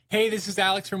Hey, this is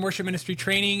Alex from Worship Ministry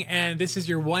Training, and this is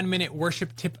your 1-minute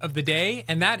worship tip of the day.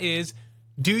 And that is,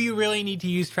 do you really need to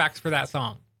use tracks for that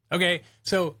song? Okay,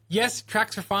 so yes,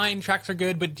 tracks are fine, tracks are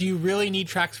good, but do you really need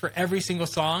tracks for every single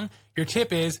song? Your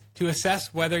tip is to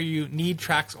assess whether you need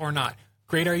tracks or not.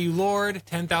 Great Are You, Lord,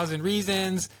 10,000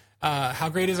 Reasons, How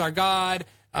Great Is Our God,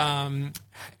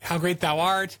 How Great Thou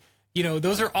Art. You know,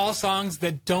 those are all songs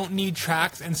that don't need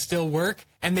tracks and still work,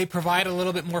 and they provide a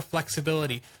little bit more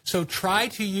flexibility. So try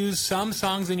to use some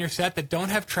songs in your set that don't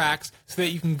have tracks so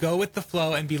that you can go with the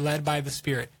flow and be led by the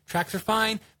Spirit. Tracks are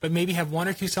fine, but maybe have 1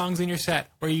 or 2 songs in your set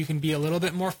where you can be a little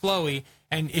bit more flowy,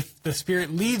 and if the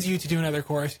Spirit leads you to do another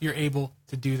chorus, you're able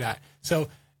to do that. So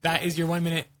that is your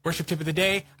 1-minute worship tip of the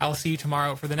day. I will see you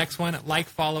tomorrow for the next one. Like,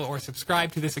 follow, or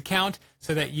subscribe to this account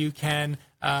so that you can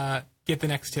get the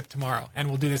next tip tomorrow. And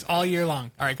we'll do this all year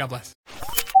long. All right, God bless.